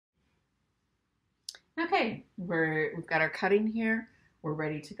Okay, we've got our cutting here. We're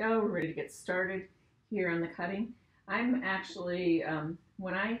ready to go. We're ready to get started here on the cutting. I'm actually,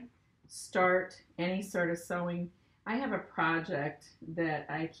 when I start any sort of sewing, I have a project that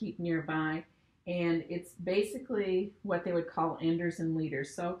I keep nearby, and it's basically what they would call enders and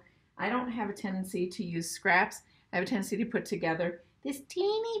leaders. So I don't have a tendency to use scraps. I have a tendency to put together these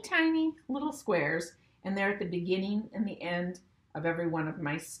teeny tiny little squares, and they're at the beginning and the end of every one of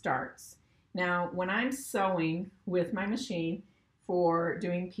my starts. Now, when I'm sewing with my machine for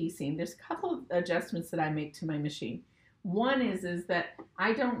doing piecing, there's a couple of adjustments that I make to my machine. One is that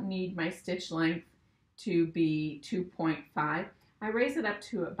I don't need my stitch length to be 2.5. I raise it up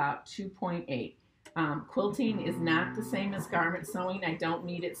to about 2.8. Quilting is not the same as garment sewing. I don't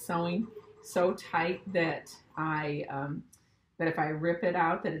need it sewing so tight that that if I rip it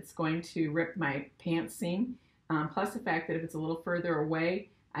out, that it's going to rip my pants seam. Plus the fact that if it's a little further away,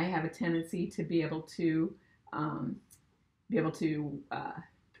 I have a tendency to be able to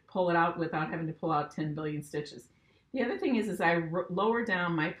pull it out without having to pull out 10 billion stitches. The other thing is I lower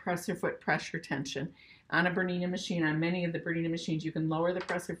down my presser foot pressure tension. On a Bernina machine, on many of the Bernina machines, you can lower the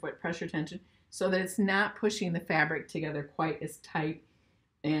presser foot pressure tension so that it's not pushing the fabric together quite as tight,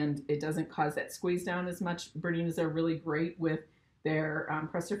 and it doesn't cause that squeeze down as much. Berninas are really great with their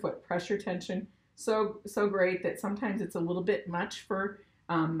presser foot pressure tension. So great that sometimes it's a little bit much for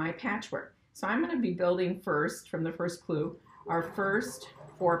my patchwork. So I'm going to be building first, from the first clue, our first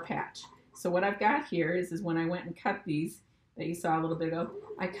 4 patch. So what I've got here is when I went and cut these that you saw a little bit ago,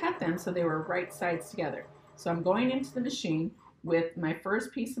 I cut them so they were right sides together. So I'm going into the machine with my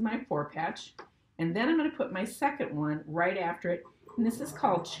first piece of my 4 patch, and then I'm going to put my second one right after it, and this is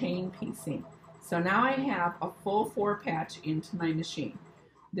called chain piecing. So now I have a full 4 patch into my machine.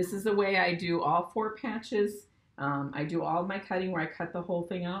 This is the way I do all 4 patches. I do all of my cutting where I cut the whole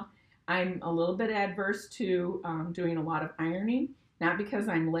thing out. I'm a little bit adverse to doing a lot of ironing, not because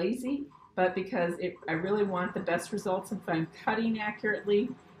I'm lazy, but because I really want the best results. If I'm cutting accurately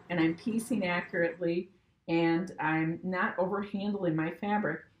and I'm piecing accurately and I'm not over handling my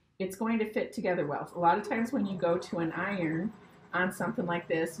fabric, it's going to fit together well. A lot of times when you go to an iron on something like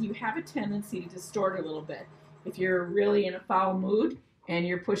this, you have a tendency to distort a little bit. If you're really in a foul mood and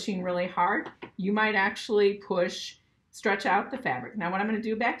you're pushing really hard, you might actually stretch out the fabric. Now what I'm going to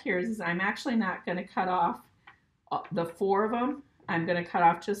do back here is I'm actually not going to cut off the 4 of them. I'm going to cut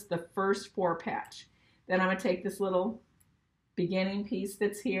off just the first 4 patch. Then I'm going to take this little beginning piece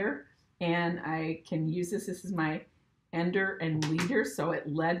that's here, and I can use this. This is my ender and leader, so it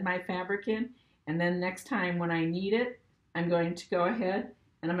led my fabric in. And then next time when I need it, I'm going to go ahead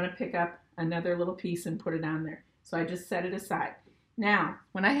and I'm going to pick up another little piece and put it on there. So I just set it aside. Now,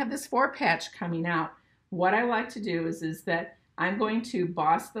 when I have this 4 patch coming out, what I like to do is that I'm going to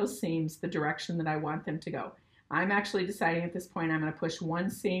boss those seams the direction that I want them to go. I'm actually deciding at this point I'm going to push one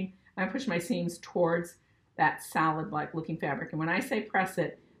seam. I'm going to push my seams towards that solid-like looking fabric. And when I say press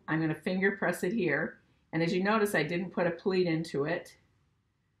it, I'm going to finger press it here. And as you notice, I didn't put a pleat into it.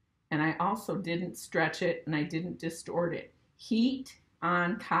 And I also didn't stretch it, and I didn't distort it. Heat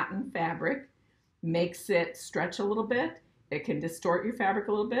on cotton fabric makes it stretch a little bit. It can distort your fabric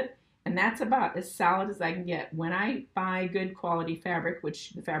a little bit. And that's about as solid as I can get. When I buy good quality fabric,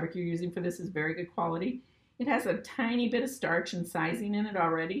 which the fabric you're using for this is very good quality, it has a tiny bit of starch and sizing in it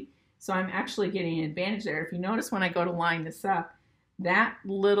already. So I'm actually getting an advantage there. If you notice when I go to line this up, that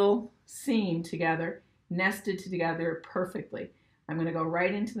little seam together nested together perfectly. I'm going to go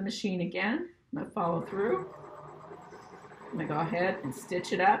right into the machine again. I'm going to follow through. I'm going to go ahead and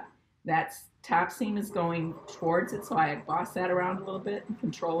stitch it up. That top seam is going towards it, so I boss that around a little bit and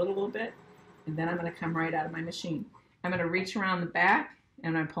control it a little bit. And then I'm going to come right out of my machine. I'm going to reach around the back, and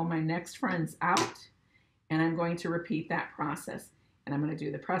I'm going to pull my next friends out, and I'm going to repeat that process. And I'm going to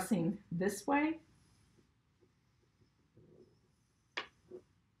do the pressing this way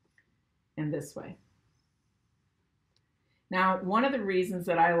and this way. Now, one of the reasons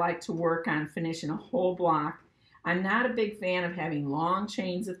that I like to work on finishing a whole block, I'm not a big fan of having long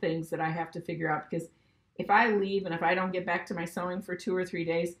chains of things that I have to figure out, because if I leave and if I don't get back to my sewing for 2 or 3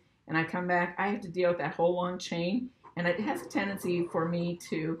 days and I come back, I have to deal with that whole long chain, and it has a tendency for me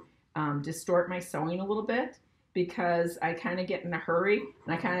to distort my sewing a little bit, because I kind of get in a hurry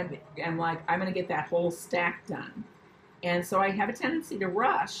and I kind of am like, I'm going to get that whole stack done. And so I have a tendency to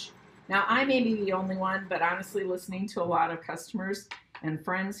rush. Now, I may be the only one, but honestly, listening to a lot of customers and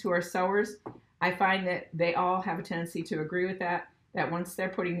friends who are sewers, I find that they all have a tendency to agree with that once they're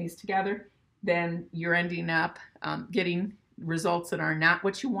putting these together, then you're ending up getting results that are not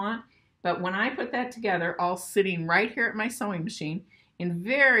what you want. But when I put that together, all sitting right here at my sewing machine, in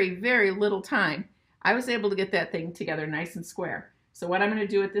very, very little time, I was able to get that thing together nice and square. So what I'm going to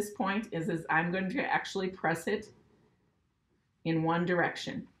do at this point is I'm going to actually press it in one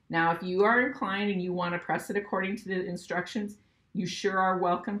direction. Now, if you are inclined and you want to press it according to the instructions, you sure are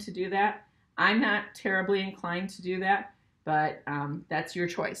welcome to do that. I'm not terribly inclined to do that, but that's your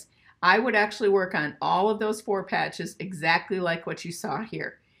choice. I would actually work on all of those 4 patches exactly like what you saw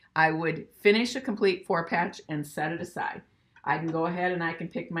here. I would finish a complete 4 patch and set it aside. I can go ahead and I can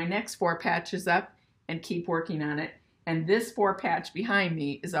pick my next 4 patches up and keep working on it. And this 4 patch behind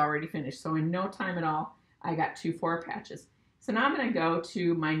me is already finished. So in no time at all, I got 2 4 patches. So now I'm going to go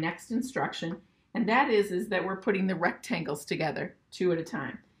to my next instruction, and that is that we're putting the rectangles together 2 at a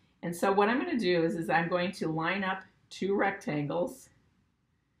time. And so what I'm going to do is I'm going to line up 2 rectangles,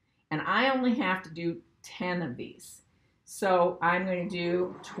 and I only have to do 10 of these. So I'm going to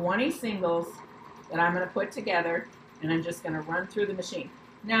do 20 singles that I'm going to put together, and I'm just going to run through the machine.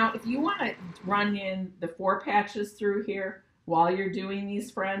 Now, if you want to run in the 4 patches through here while you're doing these,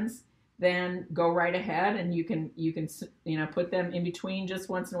 friends, then go right ahead, and you can put them in between just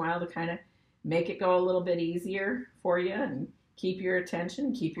once in a while to kind of make it go a little bit easier for you and keep your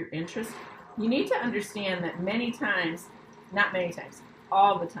attention, keep your interest. You need to understand that many times, not many times,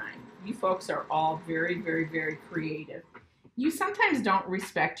 all the time, you folks are all very, very, very creative. You sometimes don't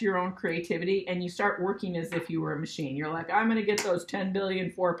respect your own creativity, and you start working as if you were a machine. You're like, I'm going to get those 10 billion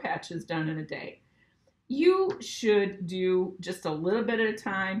 4 patches done in a day. You should do just a little bit at a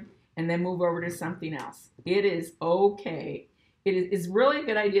time and then move over to something else. It is okay. It is really a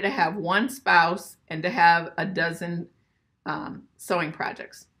good idea to have one spouse and to have a dozen sewing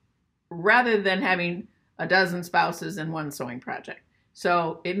projects rather than having a dozen spouses and one sewing project.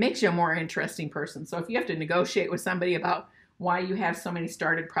 So it makes you a more interesting person. So if you have to negotiate with somebody about why you have so many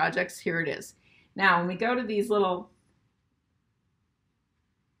started projects, here it is. Now, when we go to these little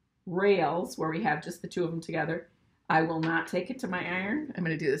rails where we have just the 2 of them together, I will not take it to my iron. I'm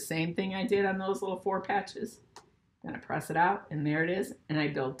going to do the same thing I did on those little 4 patches. I'm going to press it out, and there it is, and I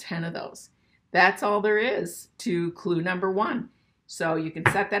build 10 of those. That's all there is to clue number 1. So you can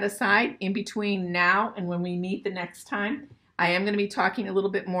set that aside. In between now and when we meet the next time, I am going to be talking a little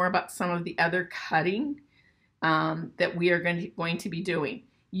bit more about some of the other cutting that we are going to be doing.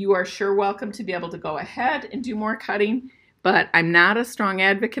 You are sure welcome to be able to go ahead and do more cutting, but I'm not a strong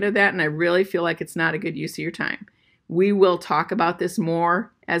advocate of that, and I really feel like it's not a good use of your time. We will talk about this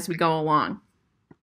more as we go along.